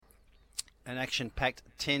An action-packed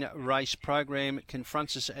 10-race program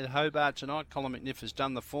confronts us at Hobart tonight. Colin McNiff has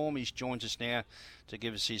done the form. He joins us now to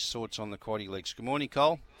give us his thoughts on the quaddie legs. Good morning,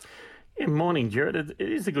 Cole. Yeah, morning, Jared. It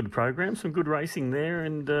is a good program, some good racing there,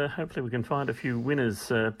 and hopefully we can find a few winners,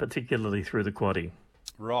 particularly through the quaddie.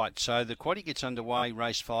 Right, so the quaddie gets underway,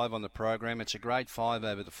 race 5 on the program. It's a grade 5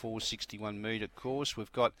 over the 461 metre course.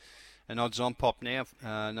 We've got an odds-on pop now,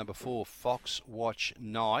 number 4, Fox Watch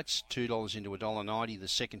Nights, $2 into $1.90. The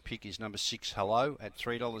second pick is number 6, Hello, at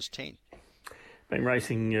 $3.10. Been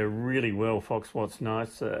racing really well, Fox Watch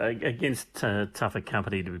Nights, against tougher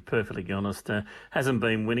company, to be perfectly honest. Hasn't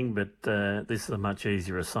been winning, but this is a much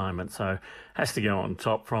easier assignment, so has to go on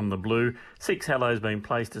top from the blue. 6 Hello's been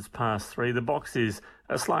placed, it's past 3. The box is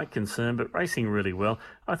a slight concern, but racing really well.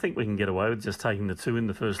 I think we can get away with just taking the 2 in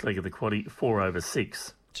the first leg of the quaddie, 4 over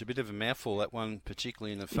 6. It's a bit of a mouthful, that one,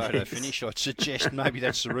 particularly in the photo finish. I'd suggest maybe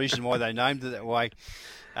that's the reason why they named it that way.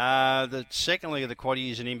 The second leg of the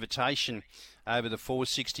quaddie is an invitation over the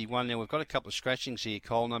 461. Now, we've got a couple of scratchings here,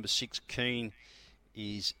 Cole. Number 6, Keen,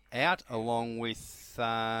 is out, along with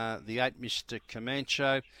the 8, Mr.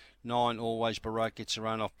 Comancho. 9, Always Baroque, gets a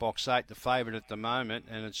run off box 8. The favourite at the moment,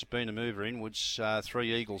 and it's been a mover inwards,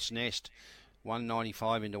 3, Eagle's Nest,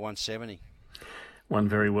 195 into 170. Won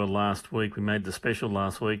very well last week. We made the special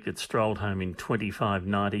last week. It strolled home in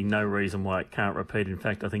 25.90. No reason why it can't repeat. In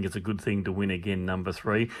fact, I think it's a good thing to win again, number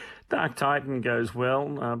 3. Dark Titan goes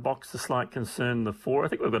well. Box a slight concern, the 4. I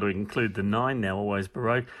think we've got to include the 9 now, Always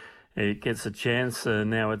Baroque. It gets a chance.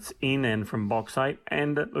 Now it's in and from box 8.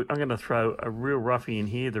 And look, I'm going to throw a real roughie in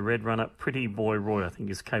here. The red runner, Pretty Boy Roy, I think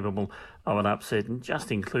is capable of an upset and just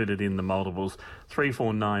included in the multiples. 3,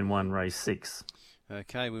 4, 9, 1, race 6.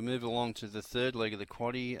 Okay, we move along to the third leg of the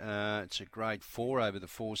quaddie. It's a grade 4 over the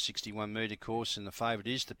 461 metre course, and the favourite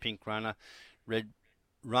is the pink runner, Red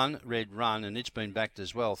Run, and it's been backed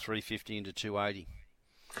as well, 350 into 280.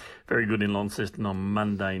 Very good in Launceston on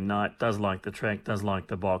Monday night. Does like the track, does like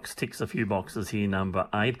the box. Ticks a few boxes here, number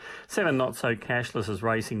 8. 7, Not So Cashless, is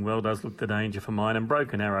racing well. Does look the danger for mine. And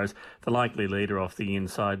Broken Arrows, the likely leader off the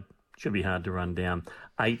inside. Should be hard to run down.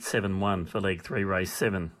 8, 7, 1 for leg 3, race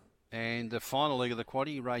 7. And the final leg of the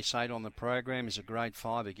quaddie, race 8 on the program, is a grade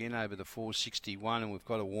 5 again over the 461, and we've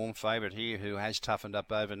got a warm favourite here who has toughened up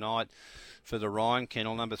overnight for the Ryan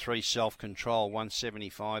Kennel. Number 3, Self Control,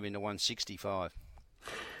 175 into 165.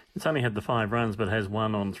 It's only had the 5 runs, but has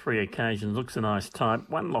won on 3 occasions. Looks a nice type.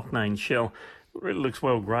 1, Locknane Shell. Really looks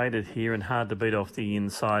well graded here and hard to beat off the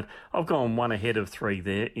inside. I've gone 1 ahead of 3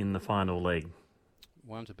 there in the final leg.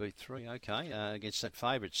 1 to beat 3, okay, against that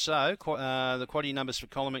favourite. So, the quaddie numbers for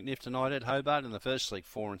Colin McNiff tonight at Hobart in the first leg,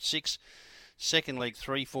 4 and 6. Second leg,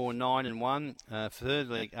 3, 4, 9 and 1. Third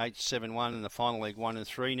leg, 8, 7, 1. And the final leg, 1 and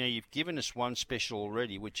 3. Now, you've given us one special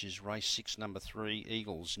already, which is race 6, number 3,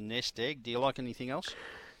 Eagle's Nest Egg. Do you like anything else?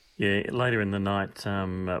 Yeah, later in the night,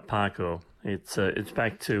 Parkour. It's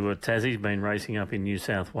back to Tassie's been racing up in New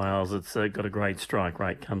South Wales. It's got a great strike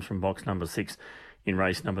rate. Comes from box number 6 in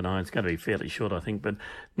race number 9. It's going to be fairly short, I think, but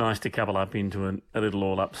nice to couple up into a little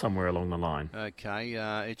all up somewhere along the line. Okay,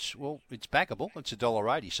 it's backable. It's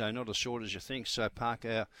 $1.80, so not as short as you think. So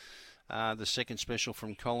Parkour, the second special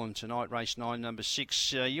from Colin tonight, race 9, number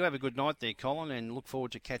 6. You have a good night there, Colin, and look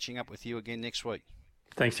forward to catching up with you again next week.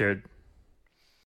 Thanks, Jared.